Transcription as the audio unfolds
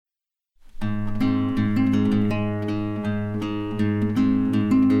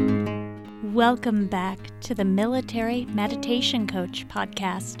Welcome back to the Military Meditation Coach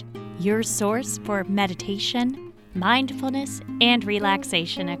podcast, your source for meditation, mindfulness, and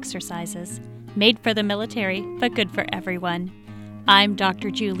relaxation exercises, made for the military but good for everyone. I'm Dr.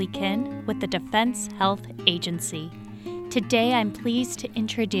 Julie Kinn with the Defense Health Agency. Today I'm pleased to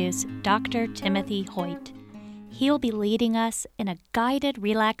introduce Dr. Timothy Hoyt. He'll be leading us in a guided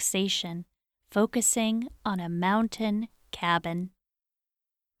relaxation, focusing on a mountain cabin.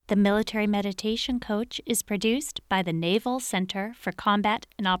 The Military Meditation Coach is produced by the Naval Center for Combat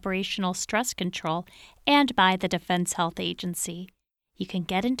and Operational Stress Control and by the Defense Health Agency. You can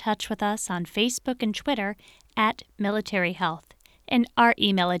get in touch with us on Facebook and Twitter at Military Health, and our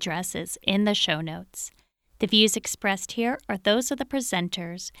email address is in the show notes. The views expressed here are those of the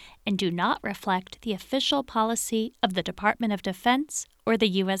presenters and do not reflect the official policy of the Department of Defense or the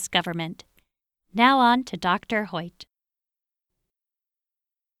U.S. government. Now on to Dr. Hoyt.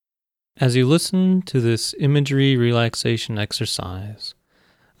 As you listen to this imagery relaxation exercise,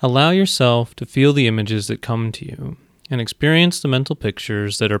 allow yourself to feel the images that come to you and experience the mental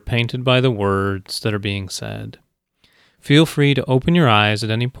pictures that are painted by the words that are being said. Feel free to open your eyes at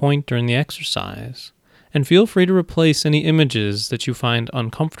any point during the exercise, and feel free to replace any images that you find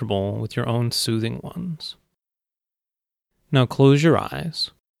uncomfortable with your own soothing ones. Now close your eyes,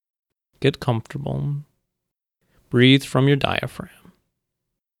 get comfortable, breathe from your diaphragm.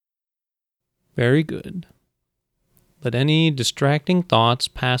 Very good. Let any distracting thoughts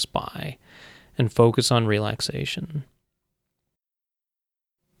pass by and focus on relaxation.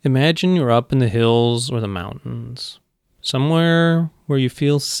 Imagine you're up in the hills or the mountains, somewhere where you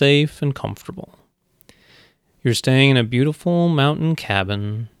feel safe and comfortable. You're staying in a beautiful mountain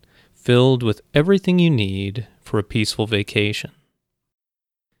cabin filled with everything you need for a peaceful vacation.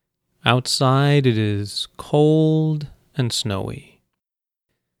 Outside it is cold and snowy.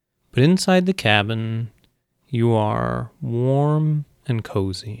 But inside the cabin, you are warm and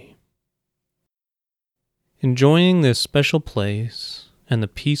cozy. Enjoying this special place and the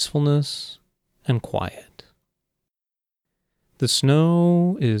peacefulness and quiet. The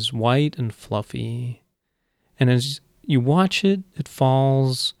snow is white and fluffy, and as you watch it, it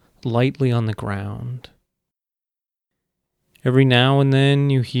falls lightly on the ground. Every now and then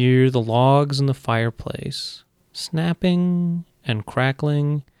you hear the logs in the fireplace snapping and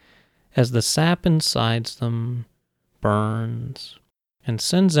crackling as the sap inside them burns and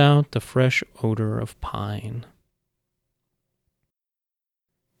sends out the fresh odor of pine.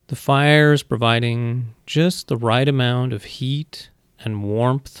 The fire is providing just the right amount of heat and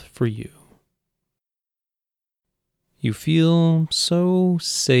warmth for you. You feel so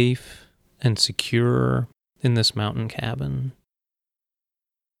safe and secure in this mountain cabin.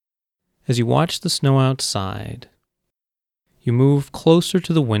 As you watch the snow outside, you move closer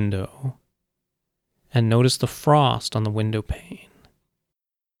to the window and notice the frost on the window pane.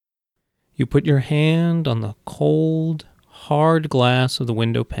 You put your hand on the cold, hard glass of the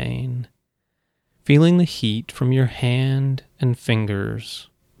window pane, feeling the heat from your hand and fingers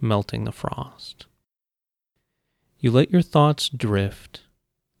melting the frost. You let your thoughts drift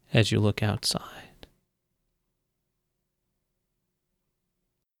as you look outside.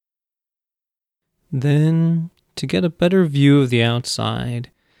 Then, to get a better view of the outside,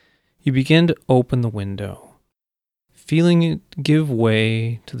 you begin to open the window, feeling it give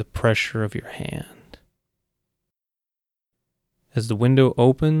way to the pressure of your hand. As the window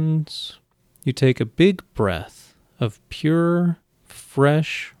opens, you take a big breath of pure,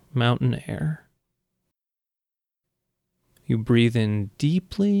 fresh mountain air. You breathe in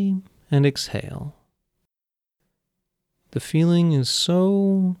deeply and exhale. The feeling is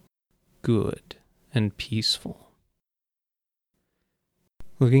so good and peaceful.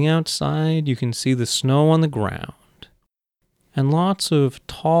 Looking outside, you can see the snow on the ground and lots of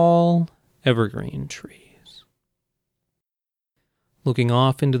tall evergreen trees. Looking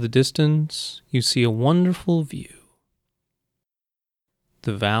off into the distance, you see a wonderful view.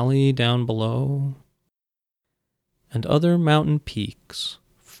 The valley down below and other mountain peaks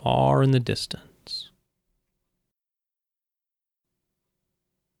far in the distance.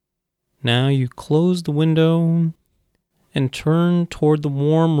 Now you close the window and turn toward the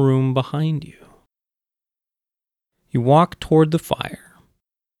warm room behind you. You walk toward the fire.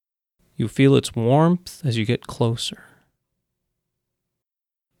 You feel its warmth as you get closer.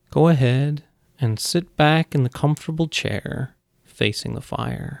 Go ahead and sit back in the comfortable chair facing the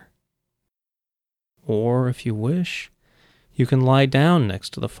fire. Or, if you wish, you can lie down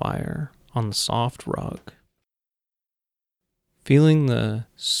next to the fire on the soft rug, feeling the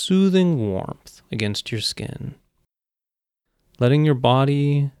soothing warmth against your skin, letting your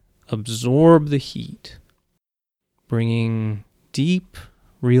body absorb the heat, bringing deep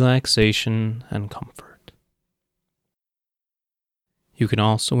relaxation and comfort. You can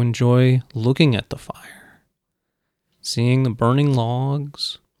also enjoy looking at the fire, seeing the burning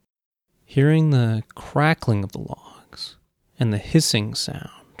logs, hearing the crackling of the logs, and the hissing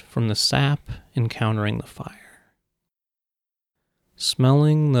sound from the sap encountering the fire,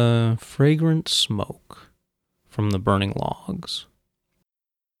 smelling the fragrant smoke from the burning logs.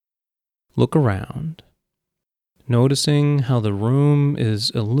 Look around, noticing how the room is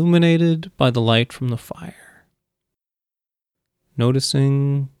illuminated by the light from the fire,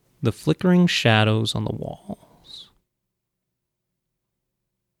 noticing the flickering shadows on the walls.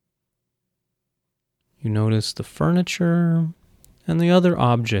 You notice the furniture and the other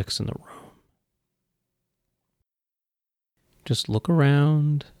objects in the room. Just look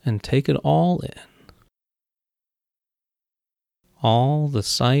around and take it all in. All the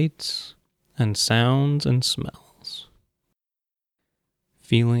sights and sounds and smells.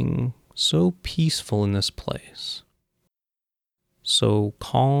 Feeling so peaceful in this place, so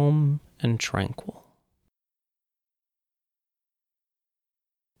calm and tranquil.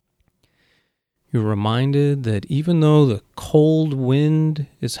 You're reminded that even though the cold wind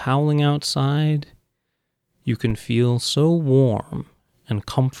is howling outside, you can feel so warm and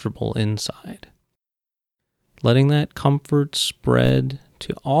comfortable inside, letting that comfort spread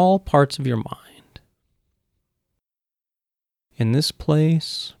to all parts of your mind. In this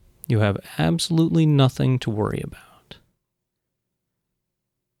place, you have absolutely nothing to worry about.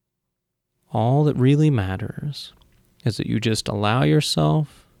 All that really matters is that you just allow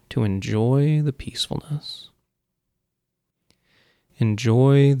yourself to enjoy the peacefulness.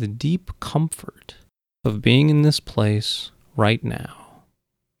 Enjoy the deep comfort of being in this place right now.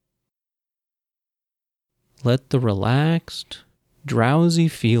 Let the relaxed, drowsy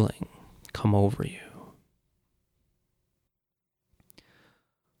feeling come over you.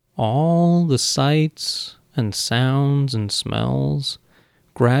 All the sights and sounds and smells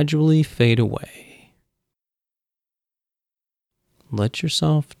gradually fade away. Let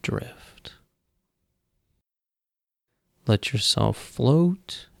yourself drift. Let yourself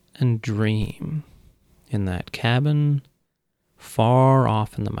float and dream in that cabin far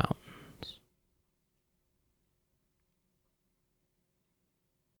off in the mountains.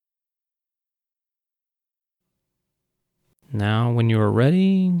 Now, when you are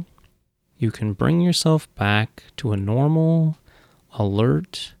ready, you can bring yourself back to a normal,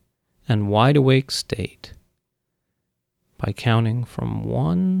 alert, and wide-awake state by counting from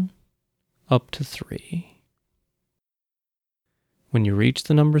 1 up to 3. When you reach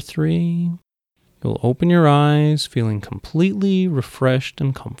the number 3, you'll open your eyes feeling completely refreshed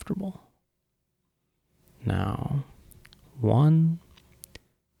and comfortable. Now, 1,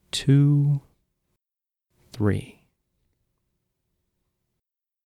 2, 3.